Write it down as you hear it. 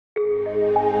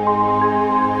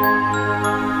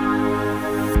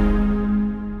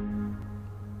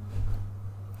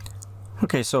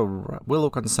Okay, so we'll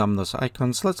look on some of those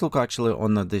icons. Let's look actually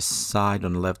on this side,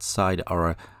 on the left side,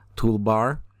 our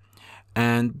toolbar.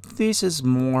 And this is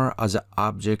more as an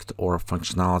object or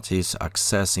functionalities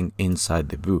accessing inside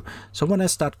the view. So when I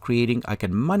start creating, I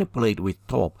can manipulate with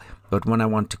top, but when I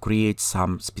want to create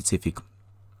some specific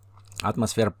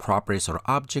atmosphere properties or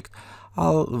object,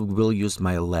 will use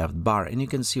my left bar. And you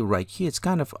can see right here, it's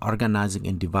kind of organizing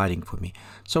and dividing for me.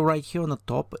 So right here on the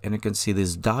top, and you can see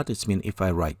this dot, it means if I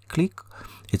right click,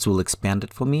 it will expand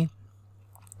it for me.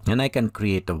 And I can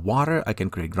create a water, I can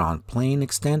create ground plane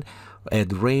extend,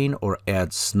 add rain or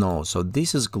add snow. So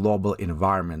this is global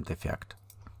environment effect.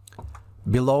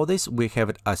 Below this, we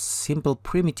have a simple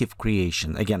primitive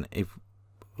creation. Again, if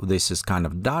this is kind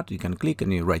of dot, you can click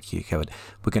and you right here have it.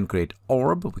 We can create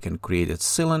orb, we can create a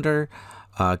cylinder,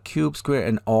 cube, square,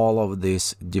 and all of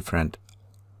these different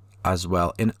as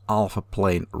well in alpha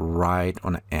plane right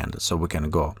on the end. So we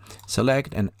can go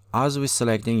select, and as we're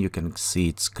selecting, you can see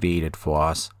it's created for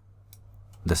us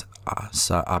this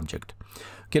object.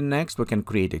 Okay, next we can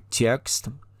create a text,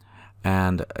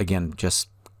 and again just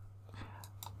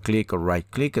click or right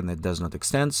click and it does not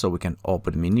extend, so we can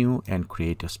open menu and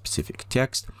create a specific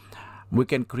text. We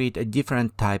can create a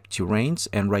different type terrains,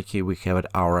 and right here we have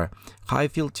our high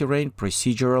fill terrain,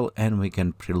 procedural, and we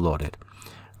can preload it.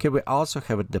 Okay, we also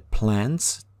have the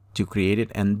plans to create it,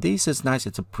 and this is nice,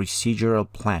 it's a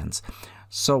procedural plans.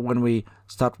 So when we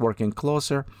start working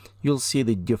closer, you'll see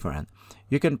the different.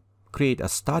 You can create a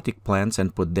static plans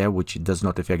and put there, which does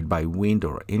not affect by wind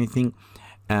or anything,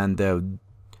 and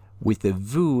with the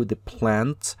view, the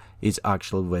plant is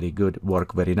actually very good,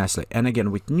 work very nicely. And again,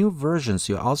 with new versions,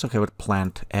 you also have a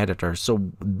plant editor.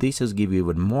 So this is give you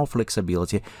even more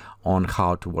flexibility on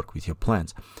how to work with your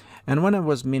plants. And when I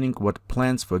was meaning what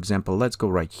plants, for example, let's go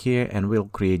right here and we'll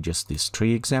create just this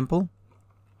tree example.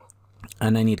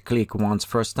 And I need click once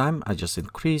first time, I just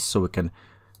increase so we can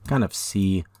kind of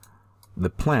see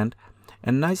the plant.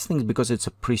 And nice thing, because it's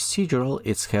a procedural,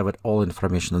 it's have it all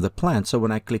information of the plant. So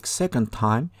when I click second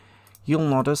time, you'll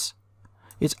notice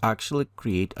it's actually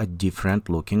create a different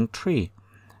looking tree.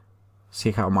 See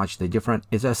how much they're different?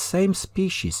 It's the same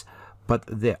species, but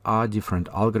there are different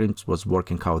algorithms was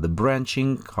working, how the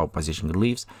branching, how positioning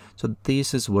leaves. So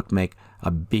this is what make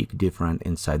a big difference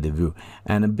inside the view.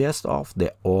 And best of,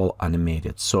 they're all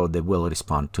animated, so they will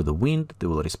respond to the wind, they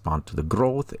will respond to the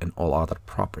growth and all other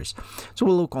properties. So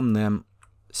we'll look on them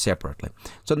separately.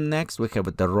 So next we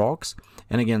have the rocks,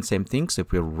 and again same things.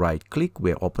 If we right click,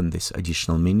 we open this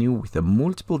additional menu with a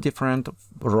multiple different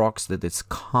rocks that is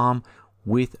come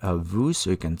with a view, so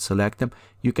you can select them.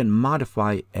 You can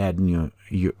modify, add new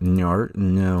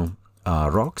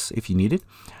rocks if you need it.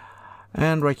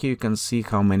 And right here you can see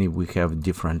how many we have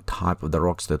different type of the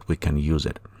rocks that we can use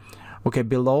it. Okay,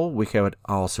 below we have it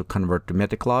also convert to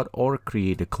meta cloud or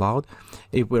create a cloud.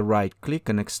 If we right click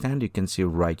and extend, you can see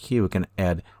right here we can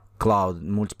add cloud,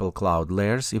 multiple cloud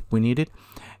layers if we need it.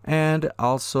 And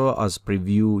also as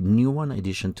preview new one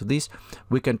addition to this,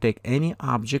 we can take any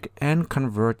object and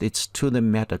convert it to the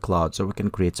meta cloud, so we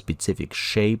can create specific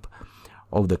shape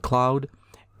of the cloud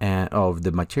and of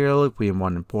the material if we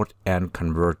want to import and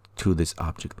convert to this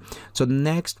object. So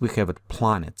next we have it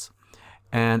planets.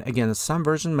 And again, some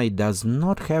version may does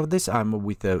not have this. I'm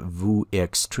with a Vue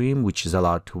Extreme, which is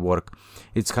allowed to work.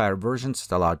 It's higher versions.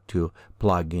 It's allowed to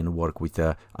plug in, work with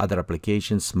other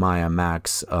applications, Maya,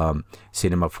 Max,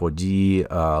 Cinema 4D,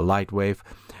 Lightwave.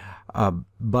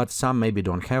 But some maybe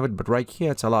don't have it. But right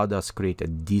here, it's allowed us to create a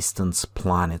distance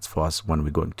planets for us when we're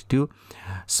going to do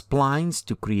splines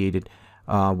to create it,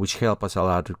 which help us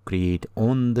allow to create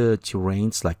on the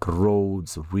terrains like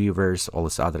roads, rivers, all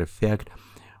this other effect.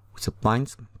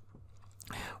 Splines.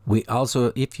 We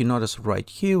also, if you notice right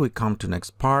here, we come to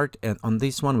next part, and on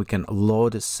this one we can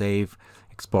load, save,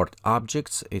 export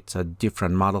objects. It's a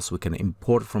different models we can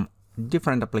import from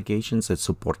different applications that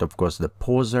support, of course, the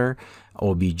poser,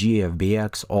 OBJ,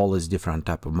 FBX, all these different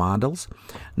type of models.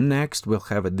 Next we'll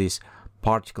have these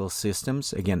particle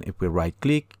systems. Again, if we right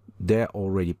click, they're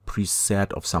already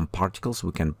preset of some particles,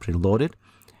 we can preload it.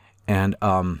 And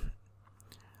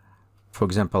for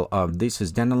example, this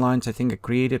is dandelions, I think I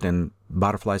created, and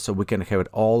butterflies, so we can have it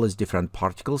all as different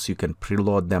particles. You can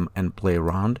preload them and play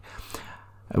around.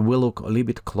 We'll look a little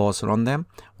bit closer on them.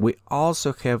 We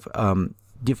also have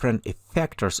different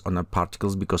effectors on the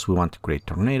particles because we want to create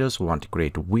tornadoes, we want to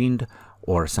create wind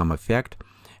or some effect.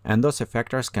 And those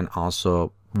effectors can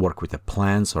also work with the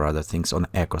plants or other things on the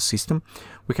ecosystem.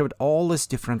 We have all these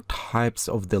different types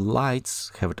of the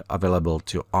lights have it available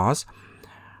to us.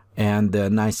 And the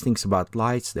nice things about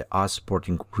lights, they are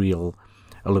supporting real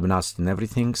luminosity and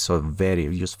everything, so very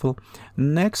useful.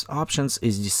 Next options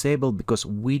is disabled because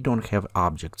we don't have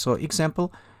objects. So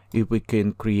example, if we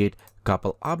can create a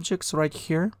couple objects right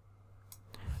here,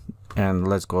 and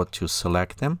let's go to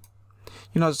select them.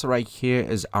 You notice right here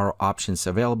is our options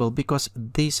available because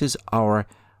this is our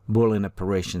Boolean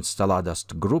operations that allowed us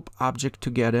to group object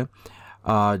together,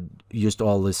 used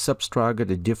all the subtract,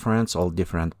 the difference, all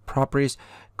different properties,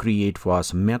 create for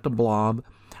us meta blob.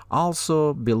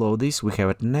 Also below this we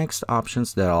have next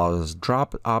options that allows us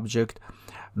drop object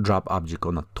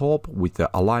on the top with the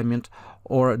alignment,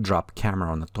 or drop camera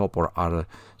on the top or other.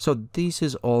 So this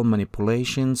is all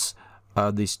manipulations.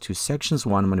 These two sections,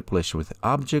 one manipulation with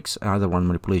objects, other one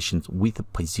manipulation with the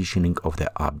positioning of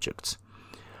the objects.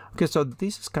 Okay, so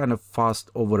this is kind of fast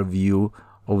overview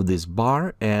of this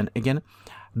bar. And again,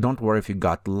 don't worry if you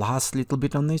got lost a little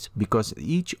bit on this, because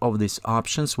each of these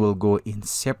options will go in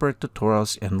separate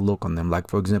tutorials and look on them. Like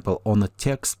for example, on the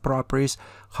text properties,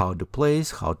 how to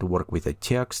place, how to work with the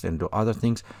text and do other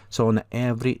things. So on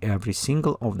every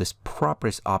single of these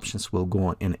properties options will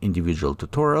go in individual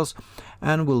tutorials,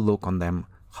 and we'll look on them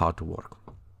how to work.